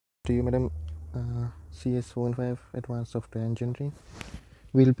to you, madam. CS415 Advanced Software Engineering.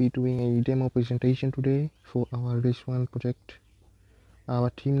 We'll be doing a demo presentation today for our this one project. Our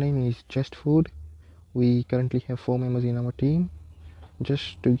team name is Just Food. We currently have 4 members in our team.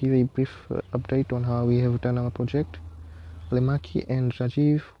 Just to give a brief update on how we have done our project, Lemaki and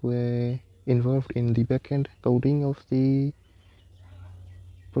Rajiv were involved in the backend coding of the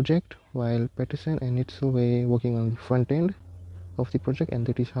project, while Patterson and Nitsu were working on the front end of the project, and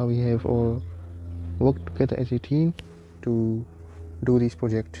that is how we have all worked together as a team to do this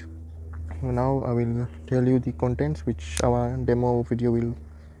project. Now I will tell you the contents which our demo video will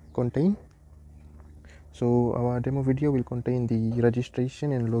contain. So our demo video will contain the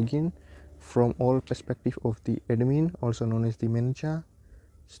registration and login from all perspective of the admin, also known as the manager,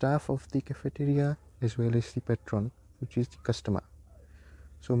 staff of the cafeteria, as well as the patron, which is the customer.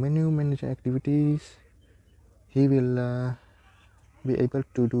 So menu manager activities, he will be able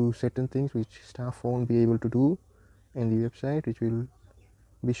to do certain things which staff won't be able to do in the website, which will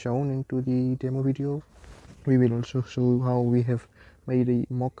be shown into the demo video. We will also show how we have made a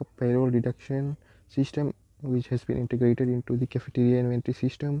mock-up payroll deduction system which has been integrated into the cafeteria inventory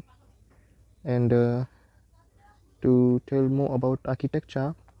system. And to tell more about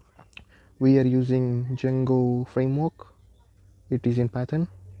architecture, we are using Django framework. It is in Python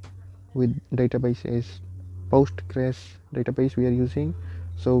with database as Postgres database we are using.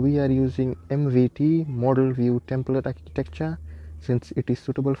 So we are using MVT, model view template architecture, since it is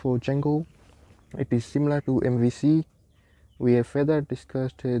suitable for Django. It is similar to MVC. We have further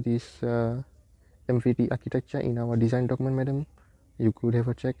discussed this MVT architecture in our design document, madam. You could have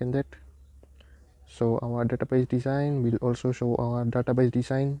a check in that. So our database design will also show our database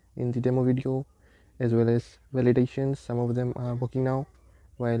design in the demo video, as well as validations. Some of them are working now,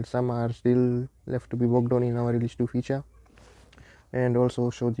 while some are still left to be worked on in our release 2 feature. And also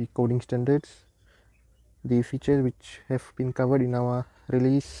show the coding standards. The features which have been covered in our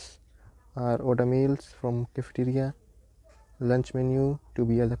release are order mails from cafeteria, lunch menu to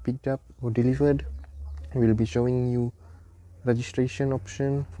be either picked up or delivered. We will be showing you registration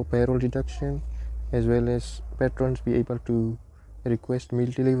option for payroll deduction, as well as patrons be able to request meal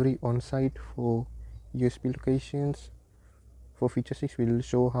delivery on site for USB locations. For feature 6, we will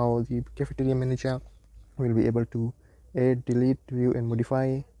show how the cafeteria manager will be able to add, delete, view and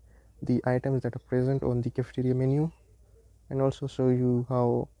modify the items that are present on the cafeteria menu, and also show you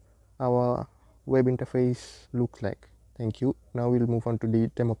how our web interface looks like. Thank you. Now we'll move on to the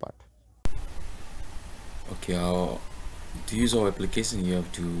demo part. Okay, to use our application, you have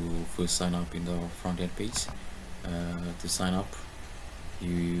to first sign up in the front end page. To sign up,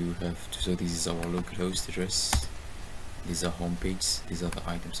 you have to, so this is our localhost address, this is our home page, these are the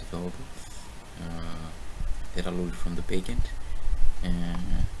items available that are loaded from the backend.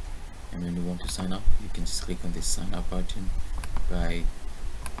 And when you want to sign up, you can just click on this sign up button by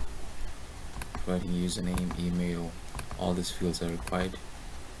providing username, email. All these fields are required.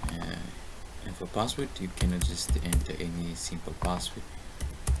 And for password, you cannot just enter any simple password.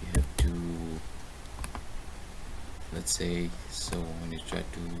 You have to, let's say, so when you try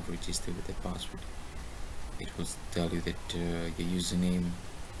to register with that password, it will tell you that your username,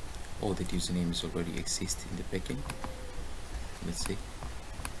 or that username is already exists in the backend. Let's say,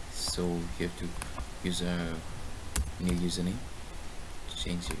 so you have to use a new username to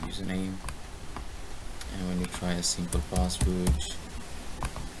change your username. And when you try a simple password,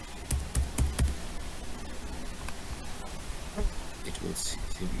 it will see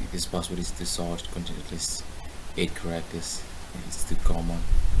this password is too short, contain at least 8 characters, and it's too common.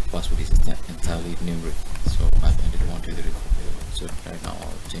 Password is entirely numeric, so I didn't want to do it. So right now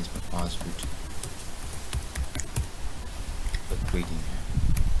I'll change my password by creating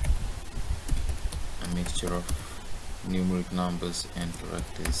a mixture of numeric numbers and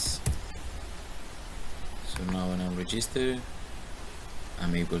characters. So now when I'm registered,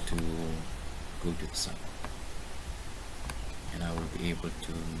 I'm able to go to the site, and I will be able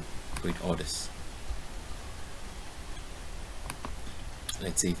to create orders.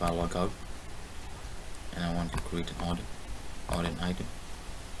 Let's say if I log out and I want to create an order or an item,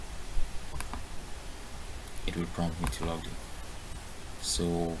 it will prompt me to log in.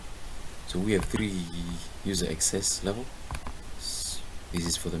 So we have 3 user access level. This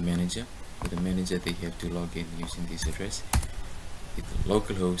is for the manager. For the manager, they have to log in using this address, with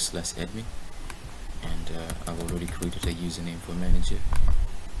localhost/admin, and I've already created a username for manager.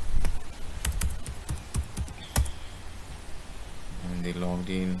 And when they logged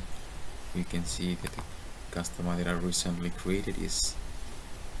in, you can see that the customer that I recently created is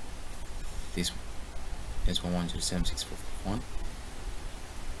this S1107641,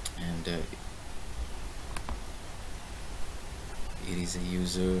 and it is a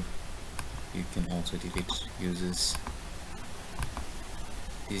user. You can also delete users.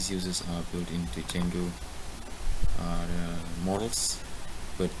 These users are built into Django models,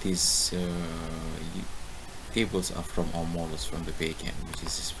 but these tables are from our models from the backend, which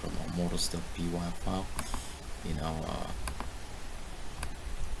is from our models.py file in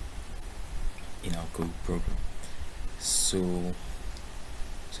our code program. So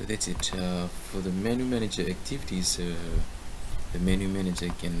that's it for the menu manager activities. The menu manager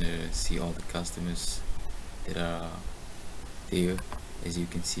can see all the customers that are there. As you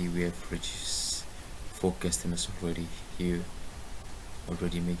can see, we have reached 4 customers already here,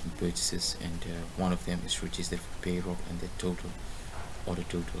 already making purchases, and one of them is registered for payroll, and the total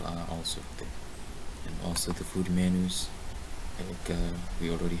are also there. And also the food menus, like we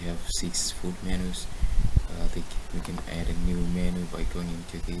already have 6 food menus. We can add a new menu by going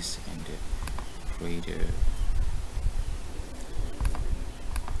into this and create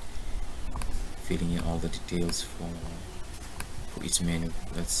filling in all the details for each menu.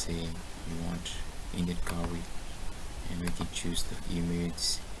 Let's say we want Indian curry, and we can choose the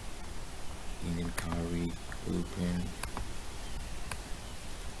image Indian curry, open,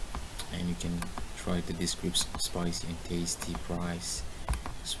 and you can try the description: spicy and tasty, price,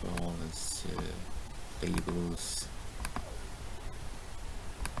 as well as labels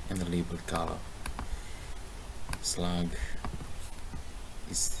and the label color. Slug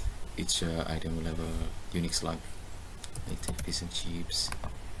is each item will have a unique slug, like fish and chips.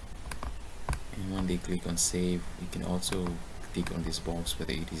 And when they click on save, you can also click on this box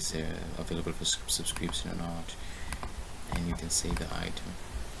whether it is available for subscription or not, and you can save the item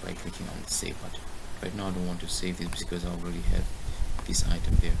by clicking on the save button. Right now I don't want to save this because I already have this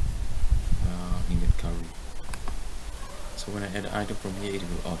item there, Indian curry. So when I add an item from here, it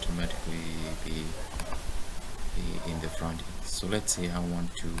will automatically be in the front end. So let's say I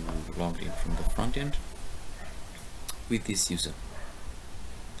want to log in from the front end with this user.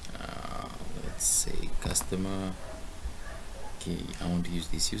 Let's say customer. Okay, I want to use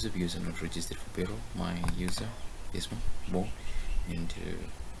this user because I'm not registered for payroll. My user, this one, more, and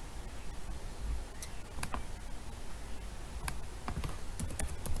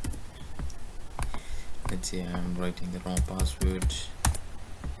let's say I'm writing the wrong password.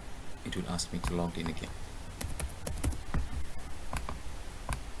 It will ask me to log in again.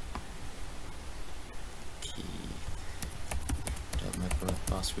 Okay, type my correct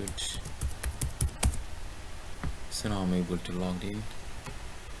password. So now I'm able to log in,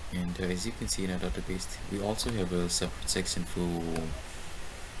 and as you can see in our database, we also have a separate section for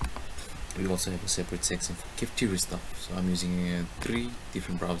cafeteria stuff. So I'm using 3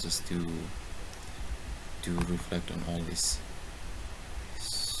 different browsers to reflect on all this.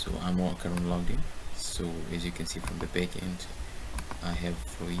 So I'm currently logged in. So as you can see from the back end, I have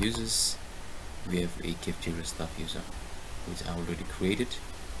for users, we have a cafeteria stuff user, which I already created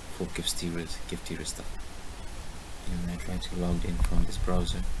for cafeteria stuff. And I try to log in from this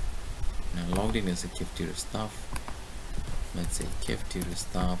browser. Now logged in as a cafeteria stuff. Let's say cafeteria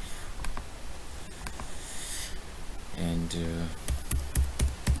stuff, and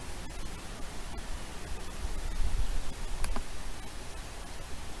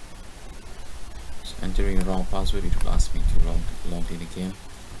entering a wrong password, it will ask me to log in again.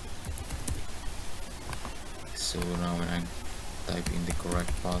 So now when I type in the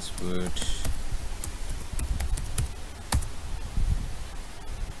correct password,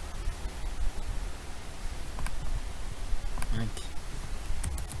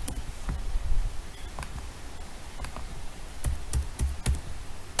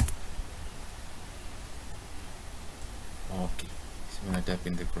 okay, so when I type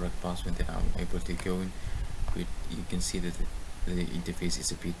in the correct password, then I'm able to go in. But you can see that the interface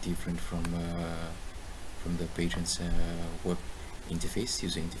is a bit different from the patron's web interface,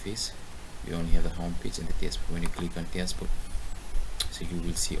 user interface. We only have the home page and the dashboard. When you click on dashboard, so you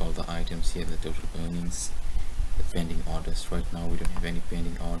will see all the items here, the total earnings, the pending orders. Right now we don't have any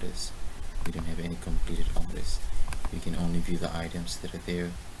pending orders, we don't have any completed orders. We can only view the items that are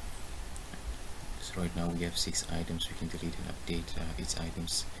there. So right now we have 6 items. We can delete and update each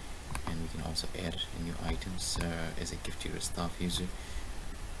items, and we can also add new items as a cafeteria staff user.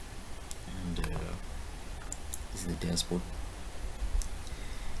 And this is the dashboard.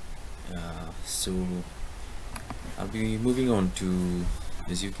 So I'll be moving on to,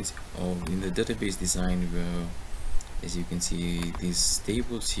 as you can see, in the database design, as you can see, these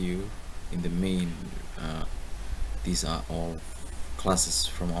tables here in the main, these are all classes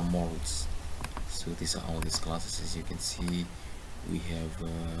from our models. So these are all these classes. As you can see, we have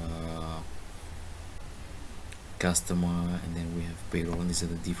customer, and then we have payroll, and these are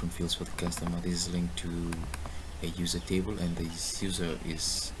the different fields for the customer. This is linked to a user table, and this user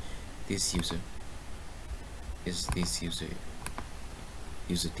is this user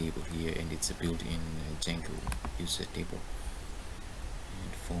table here, and it's a built-in Django user table.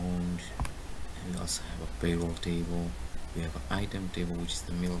 And found, and we also have a payroll table. We have an item table, which is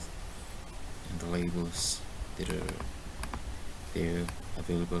the meals and the labels that are there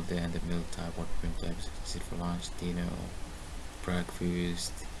available there, and the meal type, what meal type is it, for lunch, dinner, or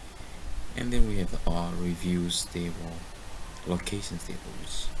breakfast. And then we have our reviews table, locations table,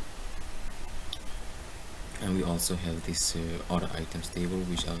 and we also have this other items table,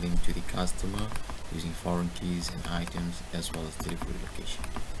 which are linked to the customer using foreign keys and items, as well as delivery location.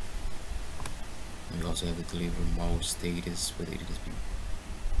 And we also have the delivery mode status, whether it has been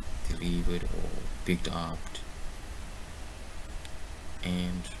delivered or picked up.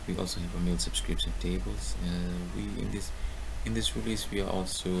 And we also have a meal subscription tables. In this release we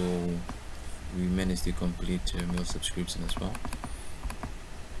managed to complete meal subscription as well,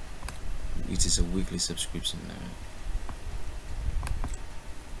 which is a weekly subscription.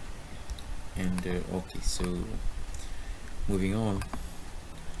 Okay, so moving on,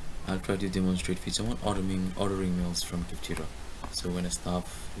 I'll try to demonstrate for someone ordering meals from Captura. So when a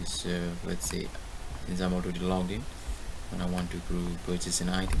staff is, let's say, since I'm already logged in, when I want to purchase an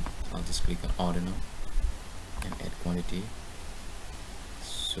item, I'll just click on order now and add quantity.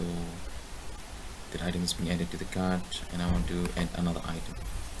 So that item is being added to the cart, and I want to add another item.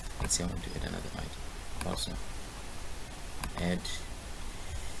 Let's say I want to add another item also. Add,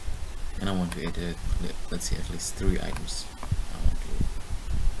 and I want to add let's say at least 3 items. I want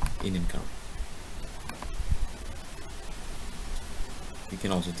to in cart. You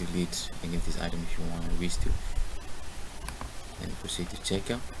can also delete any of these items if you want to wish to. Then proceed to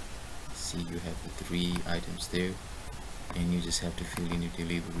checkout. See, you have the 3 items there, and you just have to fill in your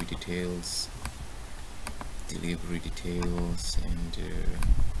delivery details, and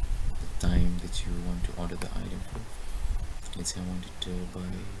the time that you want to order the item for. Let's say I want it by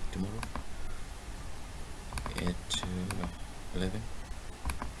tomorrow at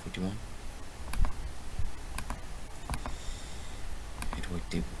 11:41 at white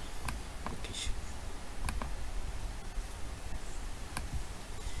table location.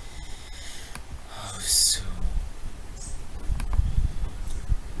 So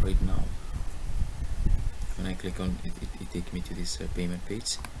right now, when I click on it, it takes me to this payment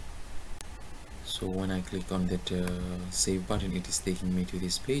page. So when I click on that save button, it is taking me to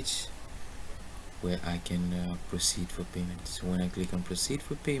this page where I can proceed for payment. So when I click on proceed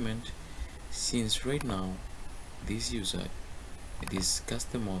for payment, since right now this user, this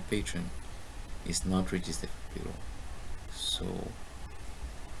customer or patron, is not registered for payroll, so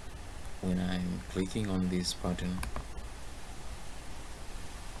when I'm clicking on this button,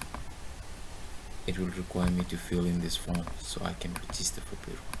 it will require me to fill in this form so I can register for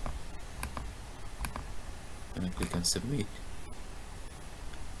payroll. When I click on submit,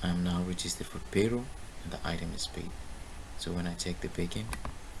 I am now registered for payroll and the item is paid. So when I check the backend,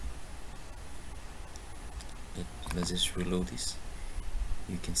 let's just reload this.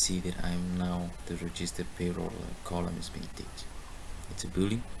 You can see that I am now, the registered payroll column is being ticked. It's a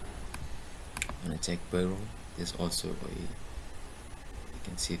building. When I check payroll, there's also you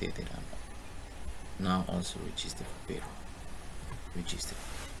can see that I'm now also registered for payroll. Registered.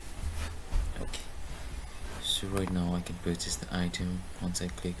 Okay. So right now I can purchase the item. Once I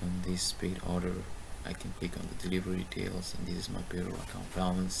click on this paid order, I can click on the delivery details, and this is my payroll account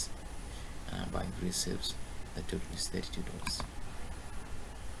balance, and I'm buying receipts. The total is $32.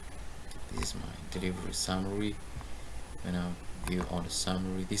 This is my delivery summary. When I view order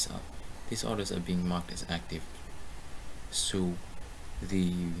summary, these orders are being marked as active. So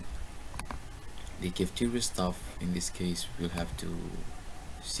the cafeteria staff in this case will have to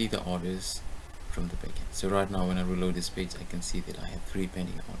see the orders from the backend. So right now when I reload this page, I can see that I have 3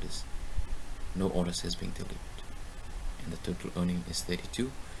 pending orders. No orders has been delivered, and the total earning is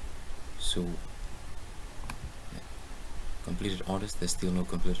 32. So completed orders, there's still no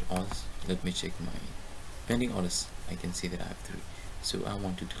completed orders. Let me check my pending orders. I can see that I have 3. So I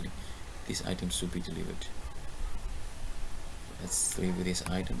want to delete these items to be delivered. Let's deliver this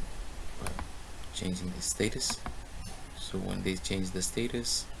item by changing the status. So when they change the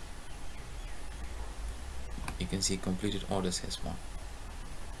status, you can see completed orders has 1.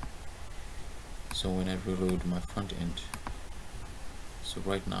 So when I reload my front end, so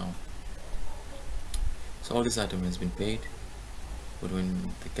right now, so all this item has been paid, but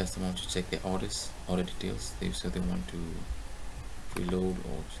when the customer wants to check their order details, they want to reload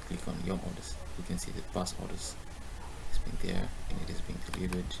or click on your orders, you can see the past orders is being there and it is being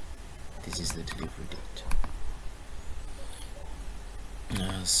delivered. This is the delivery date.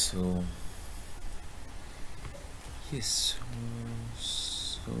 So yes,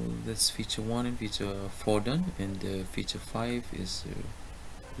 so that's feature 1 and feature 4 done, and feature 5 is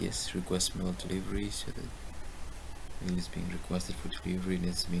yes, request mail delivery. So the mail is being requested for delivery and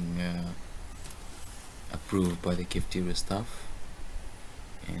it's being approved by the cafeteria staff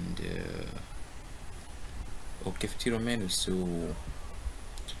and or cafeteria menu. So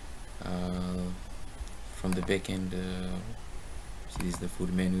from the back end, see, these are the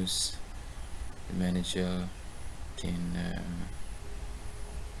food menus. The manager can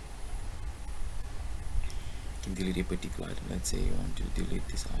delete a particular item. Let's say you want to delete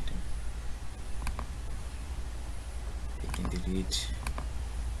this item, they can delete.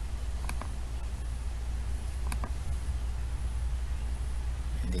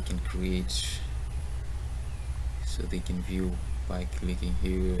 And they can create, so they can view by clicking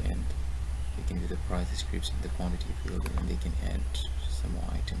here, and they can view the price description, the quantity field, and they can add some more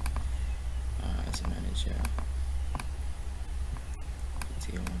item as a manager. Let's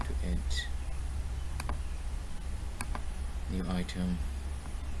say I want to add new item,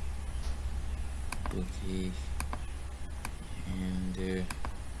 okay, and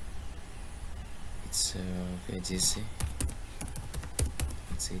it's veggies.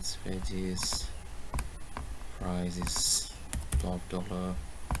 Let's say it's veggies, price is $12.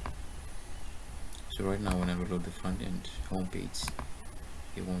 So right now when I reload the front end home page,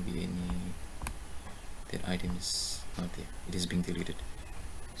 there won't be any, that item is not there, it is being deleted.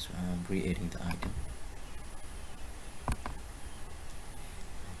 So I'm re-adding the item.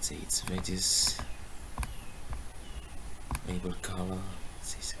 Let's say it's veggies, label color,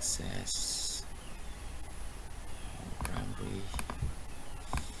 let's say success, primary,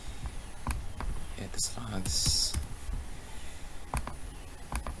 add the slides,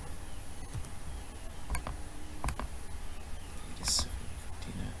 it is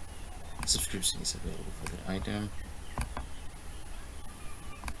dinner. Subscription is available for that item.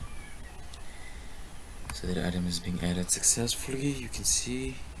 So that item is being added successfully. You can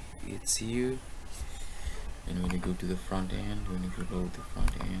see it's here, and when you go to the front end, when you reload the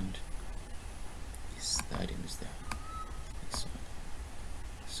front end, yes, the item is there. Excellent.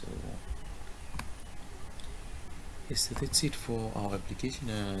 So yes, so that's it for our application.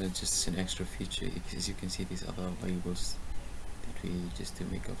 Just an extra feature, as you can see, these other labels that we just to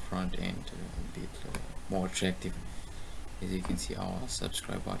make our front end a bit more attractive. As you can see, our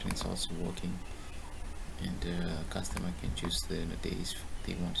subscribe button is also working, and customer can choose the days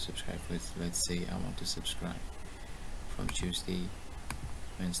they want to subscribe with. Let's say I want to subscribe from Tuesday,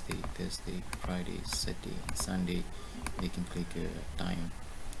 Wednesday, Thursday, Friday, Saturday, and Sunday. They can click time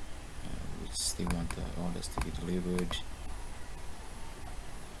which they want the orders to be delivered,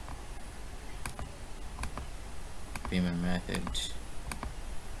 payment method,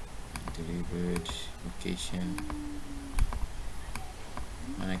 delivered, location.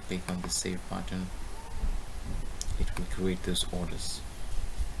 When I click on the save button, it will create those orders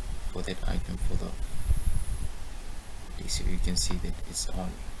for that item for the day. So you can see that it's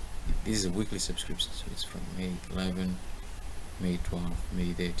on, this is a weekly subscription, so it's from May 11, May 12,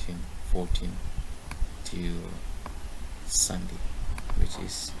 May 13, 14 till Sunday, which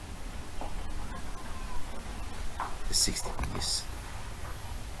is the 16th. Yes,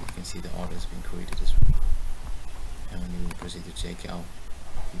 you can see the orders being created as well. And when you proceed to check out,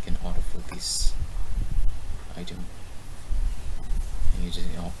 you can order for this item, and you just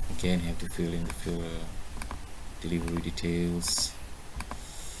again have to fill in the delivery details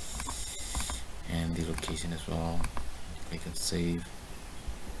and the location as well. Click on save.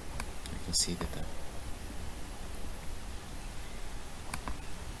 You can see that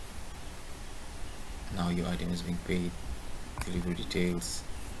now your item is being paid, delivery details,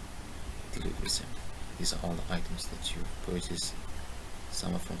 delivery sent. These are all the items that you purchased.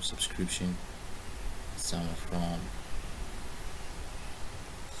 Some are from subscription, some are from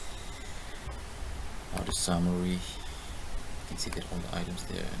order summary. You can see that all the items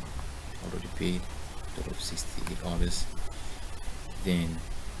there and already paid, total of 68 orders. Then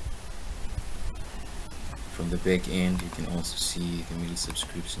from the back end, you can also see the meal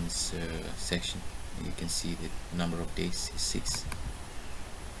subscriptions section, and you can see the number of days is 6,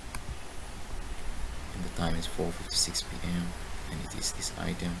 and the time is 4:56 p.m. and it is this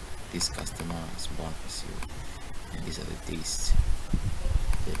item, this customer is born for you, and these are the days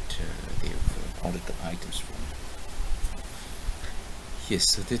that they've ordered the items for. Yes,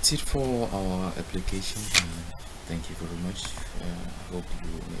 so that's it for our application. thank you very much. I hope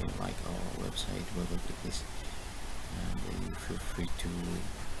you may like our website, web application, and you feel free to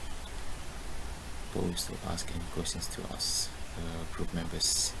post or ask any questions to us, group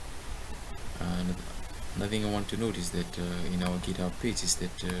members. And another thing I want to note is that in our GitHub page is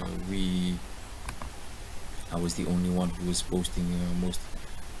that I was the only one who was posting most.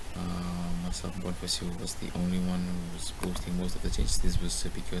 Myself and Bonifacio was the only one who was posting most of the changes. This was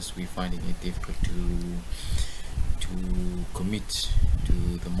because we finding it difficult to commit to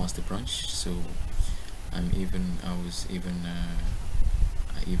the master branch. So I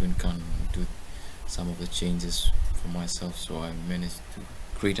even can do some of the changes for myself. So I managed to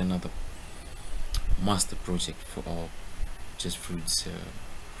create another master project for our just fruits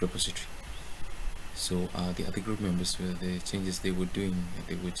repository. So the other group members, the changes they were doing,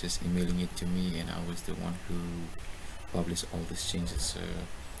 they were just emailing it to me, and I was the one who published all these changes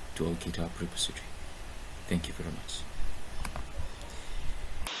to our GitHub repository. Thank you very much.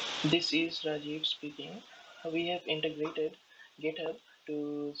 This is Rajiv speaking. We have integrated GitHub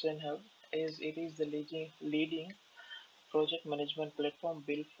to ZenHub as it is the leading project management platform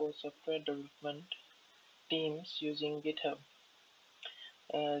built for software development teams using GitHub.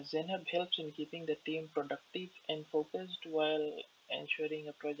 ZenHub helps in keeping the team productive and focused while ensuring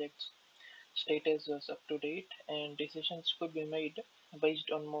a project's status was up to date and decisions could be made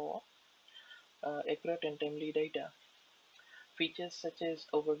based on more accurate and timely data. Features such as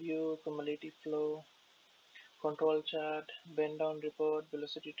overview, cumulative flow, control chart, bend down report,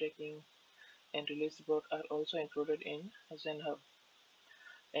 velocity tracking, and release report are also included in ZenHub.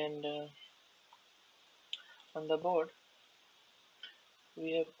 And on the board,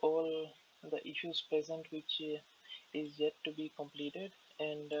 we have all the issues present which is yet to be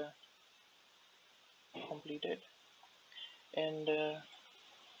and completed, and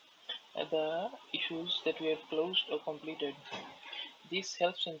the issues that we have closed or completed. This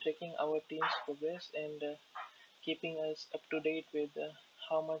helps in tracking our team's progress and keeping us up to date with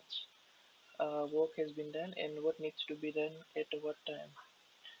how much work has been done and what needs to be done at what time.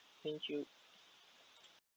 Thank you.